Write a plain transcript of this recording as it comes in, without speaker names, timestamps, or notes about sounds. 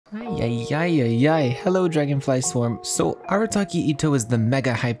Ay, ay, ay, ay, ay. Hello Dragonfly Swarm. So Arataki Itto is the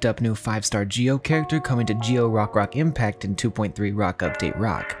mega hyped up new 5-star Geo character coming to Geo Rock Impact in 2.3 Rock Update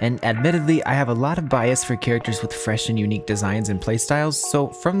Rock. And admittedly, I have a lot of bias for characters with fresh and unique designs and playstyles, so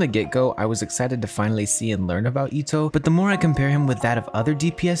from the get-go, I was excited to finally see and learn about Itto, but the more I compare him with that of other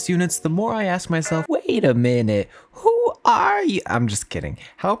DPS units, the more I ask myself, wait a minute, who are you? I'm just kidding.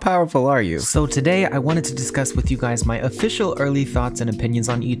 How powerful are you? So today I wanted to discuss with you guys my official early thoughts and opinions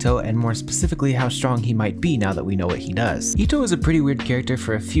on Itto, and more specifically how strong he might be now that we know what he does. Itto is a pretty weird character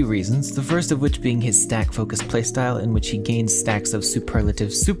for a few reasons, the first of which being his stack focused playstyle in which he gains stacks of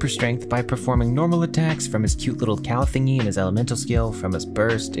superlative super strength by performing normal attacks from his cute little cow thingy and his elemental skill, from his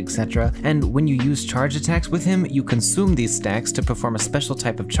burst, etc. And when you use charge attacks with him, you consume these stacks to perform a special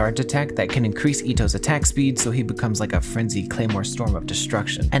type of charge attack that can increase Itto's attack speed so he becomes like a frenzied Claymore storm of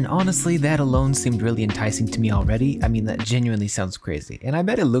destruction. And honestly, that alone seemed really enticing to me already. I mean, that genuinely sounds crazy, and I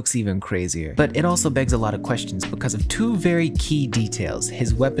bet it looks even crazier. But it also begs a lot of questions because of two very key details,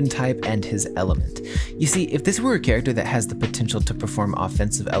 his weapon type and his element. You see, if this were a character that has the potential to perform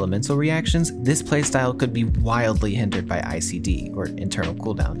offensive elemental reactions, this playstyle could be wildly hindered by ICD, or internal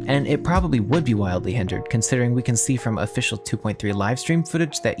cooldown. And it probably would be wildly hindered, considering we can see from official 2.3 livestream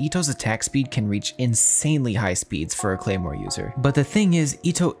footage that Itto's attack speed can reach insanely high speeds for a Claymore user. But the thing is,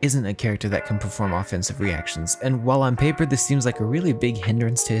 Itto isn't a character that can perform offensive reactions, and while on paper this seems like a really big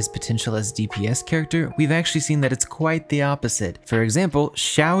hindrance to his potential as DPS character, we've actually seen that it's quite the opposite. For example,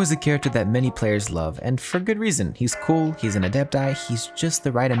 Xiao is a character that many players love, and for good reason. He's cool, he's an adepti, he's just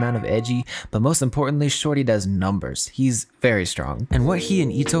the right amount of edgy, but most importantly, Shorty does numbers. He's very strong. And what he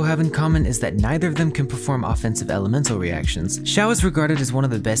and Itto have in common is that neither of them can perform offensive elemental reactions. Xiao is regarded as one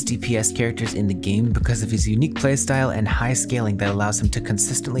of the best DPS characters in the game because of his unique playstyle and high scaling that allows him to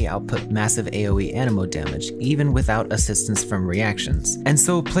consistently output massive AoE animo damage, even without assistance from reactions. And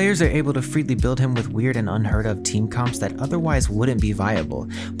so players are able to freely build him with weird and unheard of team comps that otherwise wouldn't be viable,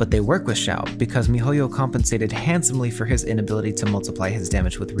 but they work with Xiao because miHoYo compensated handsomely for his inability to multiply his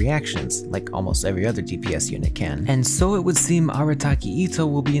damage with reactions, like almost every other DPS unit can. And so it would seem Arataki Itto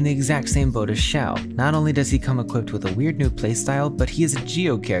will be in the exact same boat as Xiao. Not only does he come equipped with a weird new playstyle, but he is a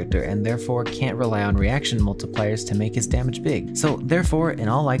Geo character and therefore can't rely on reaction multipliers to make his damage big. So therefore, in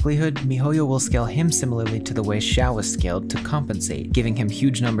all likelihood, miHoYo will scale him similarly to the way Xiao was scaled to compensate, giving him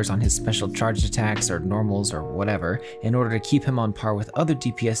huge numbers on his special charged attacks or normals or whatever, in order to keep him on par with other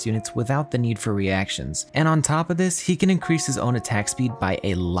DPS units without the need for reactions. And on top of this, he can increase his own attack speed by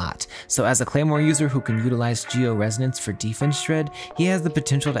a lot. So as a Claymore user who can utilize Geo Resonance for defense shred, he has the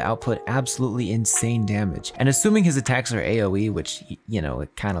potential to output absolutely insane damage. And assuming his attacks are AoE, which, you know,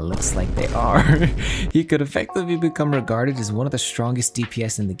 it kind of looks like they are, he could effectively become regarded as one of the strongest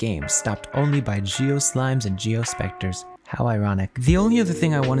DPS in the game, stopped only by Geo Slimes and Geo Specters. How ironic. The only other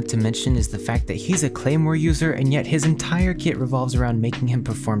thing I wanted to mention is the fact that he's a Claymore user and yet his entire kit revolves around making him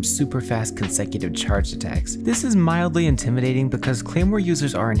perform super fast consecutive charged attacks. This is mildly intimidating because Claymore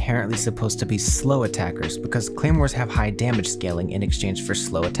users are inherently supposed to be slow attackers because Claymores have high damage scaling in exchange for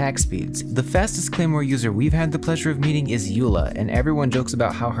slow attack speeds. The fastest Claymore user we've had the pleasure of meeting is Eula, and everyone jokes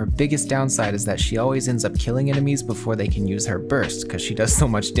about how her biggest downside is that she always ends up killing enemies before they can use her burst because she does so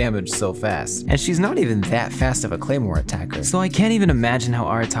much damage so fast. And she's not even that fast of a Claymore attacker. So I can't even imagine how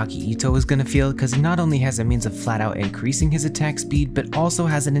Arataki Itto is gonna feel because he not only has a means of flat out increasing his attack speed, but also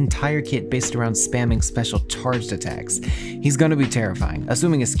has an entire kit based around spamming special charged attacks. He's gonna be terrifying,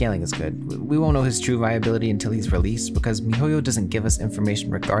 assuming his scaling is good. We won't know his true viability until he's released because miHoYo doesn't give us information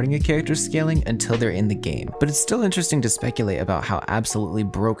regarding a character's scaling until they're in the game. But it's still interesting to speculate about how absolutely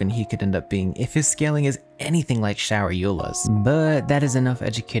broken he could end up being if his scaling is anything like Xiao or Eula's. But that is enough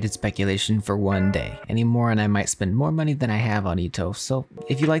educated speculation for one day. Any more and I might spend more money than I have on Itto. So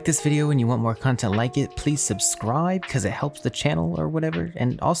if you like this video and you want more content like it, please subscribe because it helps the channel or whatever.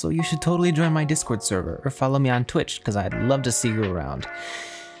 And also you should totally join my Discord server or follow me on Twitch because I'd love to see you around.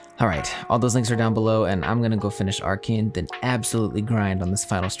 Alright, all those links are down below and I'm gonna go finish Arcane, then absolutely grind on this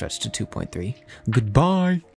final stretch to 2.3. Goodbye!